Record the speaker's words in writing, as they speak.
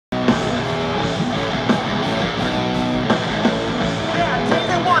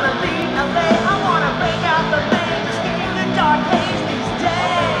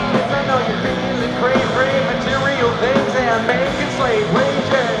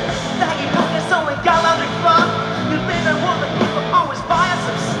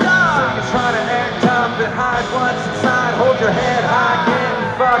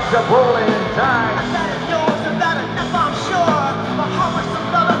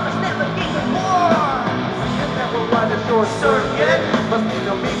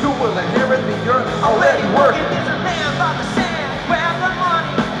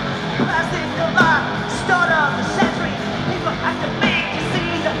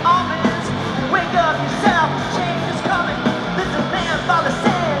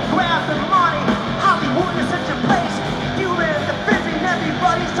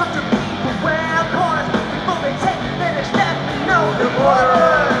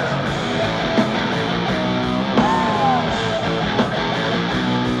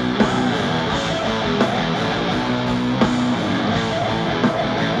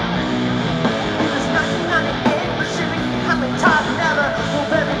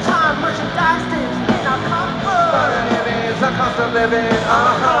living.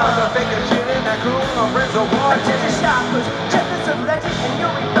 The faking shit in that cool friends of war. Attention shoppers, check this selection and your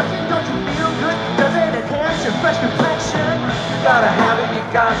reflection. Don't you feel good? Does it enhance your fresh complexion? You gotta have it, you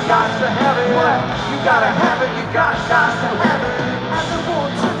got to have it. What? You gotta have it, you got to have it. As the world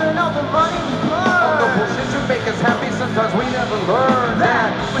turns all the money we All the burn. bullshit to make us happy, sometimes we never learn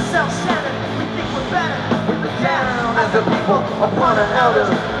that. We're self-centered, we think we're better. We're down as the people upon our elders.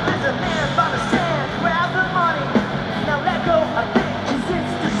 There's a man by the sand, grab the money. Now let go of it, 'cause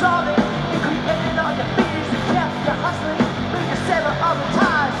it's dissolving. You created all your fears and kept you hustling. But you sever all the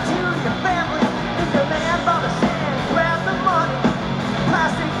ties to your family. There's a man by the sand, grab the money.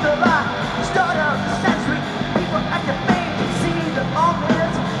 Plastic the lie, start of the century. People at your fame can see the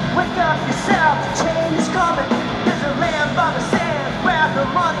omens. Wake up yourself, change is coming. There's a man by the sand, grab the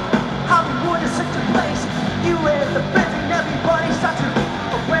money. Hollywood is such a place. You and the friends and everybody start to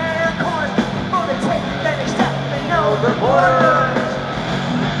around corners. Before they take the next step, they know the borders.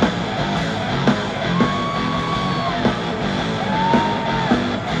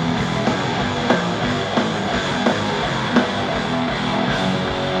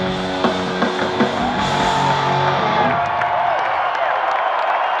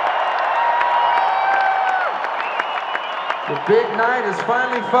 The big night is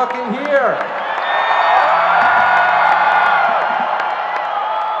finally fucking here.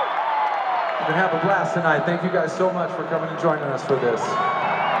 We're gonna have a blast tonight. Thank you guys so much for coming and joining us for this.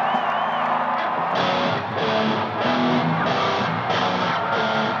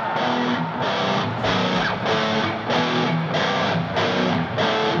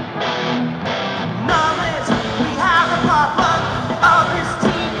 Knowledge, we have a problem. All this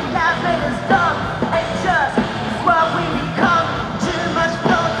team has made us dumb. It's just what we become. Too much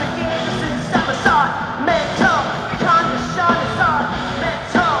blood to give us in summer. Mental condition is our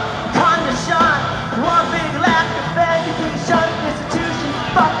mental condition. One big lack of education. Institution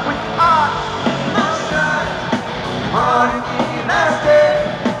fuck with our emotion. On elastic,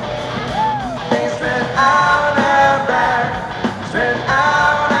 they straight out and back, straight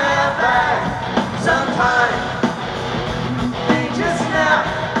out and back. Sometimes they just snap,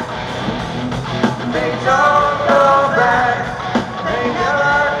 they don't go back, they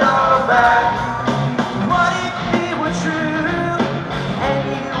never go back. What if it were true and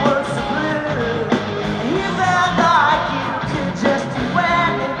you were so blue? And you felt like you could just do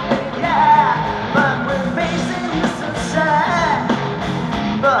anything, yeah. But we're facing the sunset.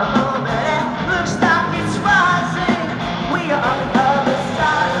 The moment it looks like it's rising, we are on the other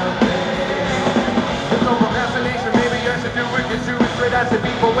side of it. There's no procrastination, maybe I should do it, get to it straight. I said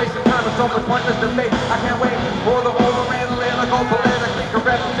people wasting time with so much pointless debate. I can't wait for the overanalytical, politically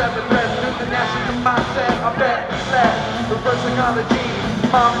correct, seven threats to the national mindset. I bet that reverse psychology,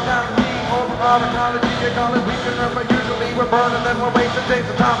 pharmacology, over pharmacology, you call it weak enough, but usually we're burning, then we're wasting days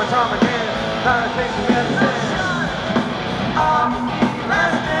of time and time again. Time to take some medicine. On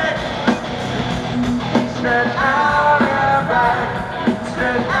elastic, straight out and back,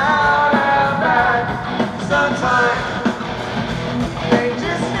 straight out and back. Sometimes they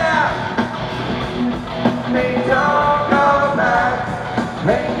just snap, they don't go back,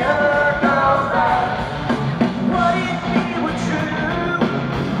 they never go back. What if it were true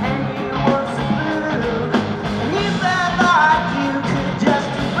and you were so blue? And you felt like you could just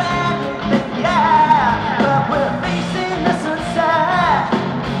do anything, yeah. But we're facing the sunset.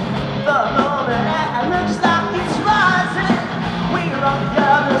 The moment it looks like it's rising, we're on the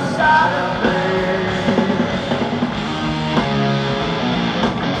other side of it.